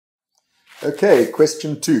Okay,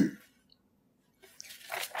 question 2.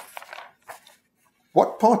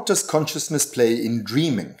 What part does consciousness play in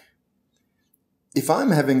dreaming? If I'm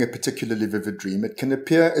having a particularly vivid dream, it can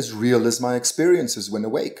appear as real as my experiences when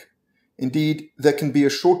awake. Indeed, there can be a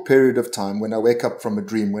short period of time when I wake up from a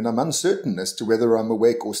dream when I'm uncertain as to whether I'm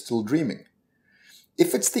awake or still dreaming.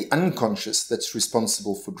 If it's the unconscious that's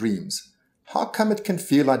responsible for dreams, how come it can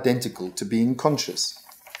feel identical to being conscious?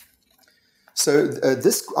 So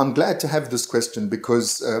I'm glad to have this question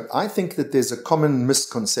because I think that there's a common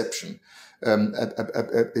misconception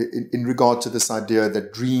in regard to this idea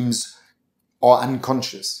that dreams are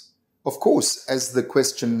unconscious. Of course, as the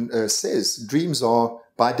question says, dreams are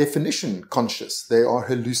by definition conscious. They are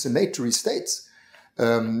hallucinatory states.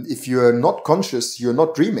 If you're not conscious, you're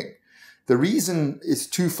not dreaming. The reason is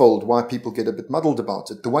twofold why people get a bit muddled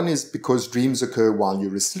about it. The one is because dreams occur while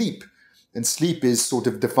you're asleep. And sleep is sort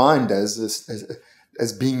of defined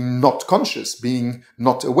as being not conscious, being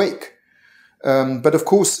not awake. But of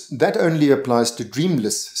course, that only applies to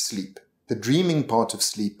dreamless sleep. The dreaming part of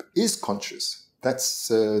sleep is conscious.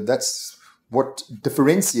 That's what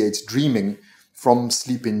differentiates dreaming from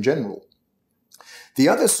sleep in general. The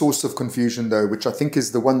other source of confusion, though, which I think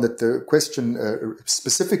is the one that the question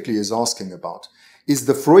specifically is asking about, is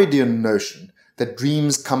the Freudian notion that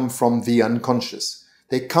dreams come from the unconscious.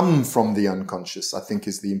 They come from the unconscious, I think,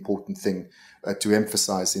 is the important thing to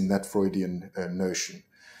emphasize in that Freudian notion.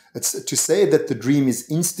 It's to say that the dream is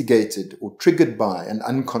instigated or triggered by an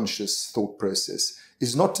unconscious thought process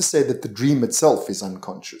is not to say that the dream itself is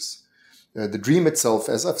unconscious. The dream itself,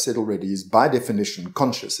 as I've said already, is by definition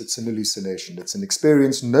conscious. It's an hallucination. It's an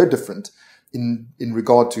experience no different in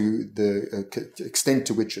regard to the extent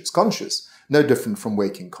to which it's conscious, no different from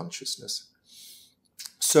waking consciousness.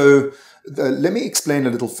 So let me explain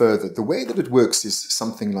a little further. The way that it works is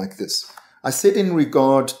something like this. I said in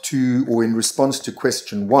regard to, or in response to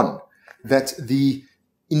question 1, that the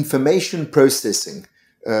information processing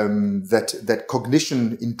that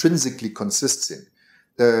cognition intrinsically consists in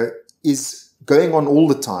is going on all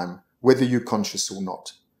the time, whether you're conscious or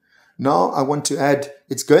not. Now I want to add,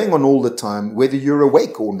 it's going on all the time, whether you're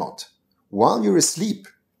awake or not. While you're asleep,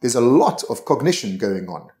 there's a lot of cognition going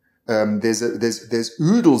on. There's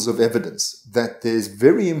oodles of evidence that there's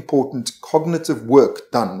very important cognitive work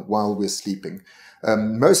done while we're sleeping.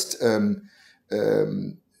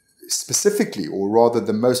 Specifically, or rather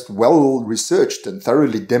the most well-researched and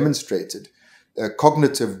thoroughly demonstrated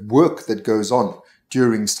cognitive work that goes on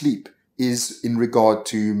during sleep is in regard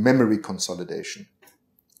to memory consolidation.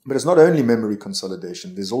 But it's not only memory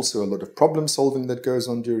consolidation. There's also a lot of problem solving that goes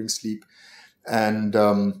on during sleep, and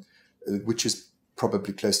which is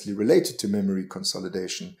probably closely related to memory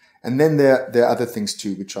consolidation. And then there are other things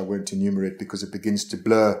too, which I won't enumerate because it begins to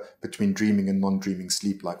blur between dreaming and non-dreaming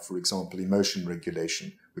sleep, like, for example, emotion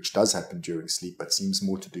regulation, which does happen during sleep, but seems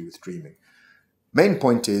more to do with dreaming. Main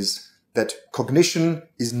point is that cognition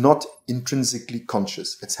is not intrinsically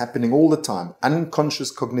conscious. It's happening all the time.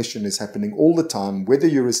 Unconscious cognition is happening all the time, whether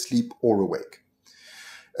you're asleep or awake.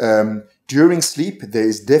 During sleep, there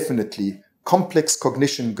is definitely complex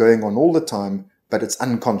cognition going on all the time, but it's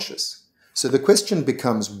unconscious. So the question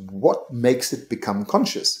becomes, what makes it become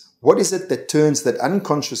conscious? What is it that turns that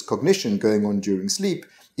unconscious cognition going on during sleep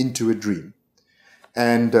into a dream?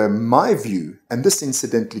 And my view, and this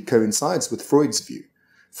incidentally coincides with Freud's view,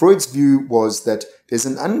 Freud's view was that there's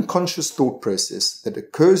an unconscious thought process that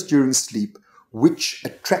occurs during sleep which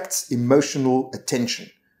attracts emotional attention,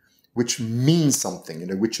 which means something,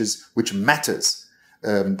 which matters.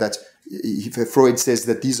 That Freud says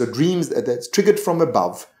that these are dreams that's triggered from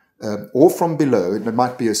above or from below. It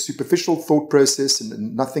might be a superficial thought process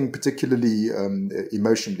and nothing particularly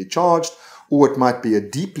emotionally charged, or it might be a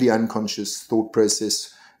deeply unconscious thought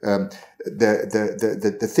process.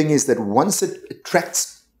 The thing is that once it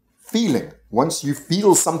attracts feeling, once you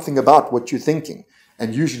feel something about what you're thinking,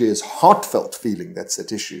 and usually it's heartfelt feeling that's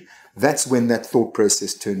at issue, that's when that thought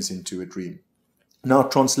process turns into a dream. Now,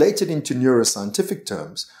 translated into neuroscientific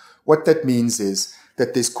terms, what that means is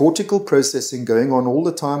that there's cortical processing going on all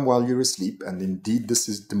the time while you're asleep, and indeed this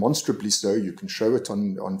is demonstrably so. You can show it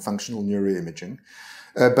on functional neuroimaging.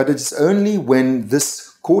 But it's only when this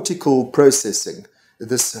cortical processing,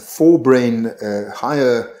 this forebrain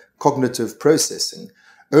higher cognitive processing,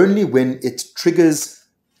 only when it triggers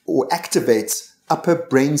or activates upper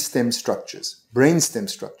brainstem structures.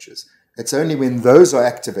 It's only when those are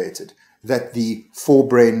activated that the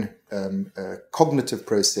forebrain cognitive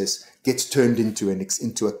process gets turned into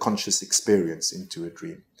a conscious experience, into a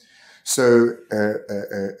dream. So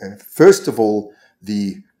first of all,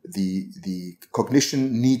 the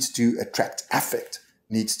cognition needs to attract affect,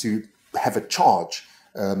 needs to have a charge.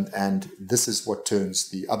 And this is what turns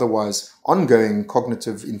the otherwise ongoing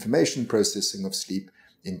cognitive information processing of sleep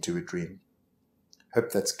into a dream.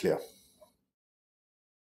 Hope that's clear.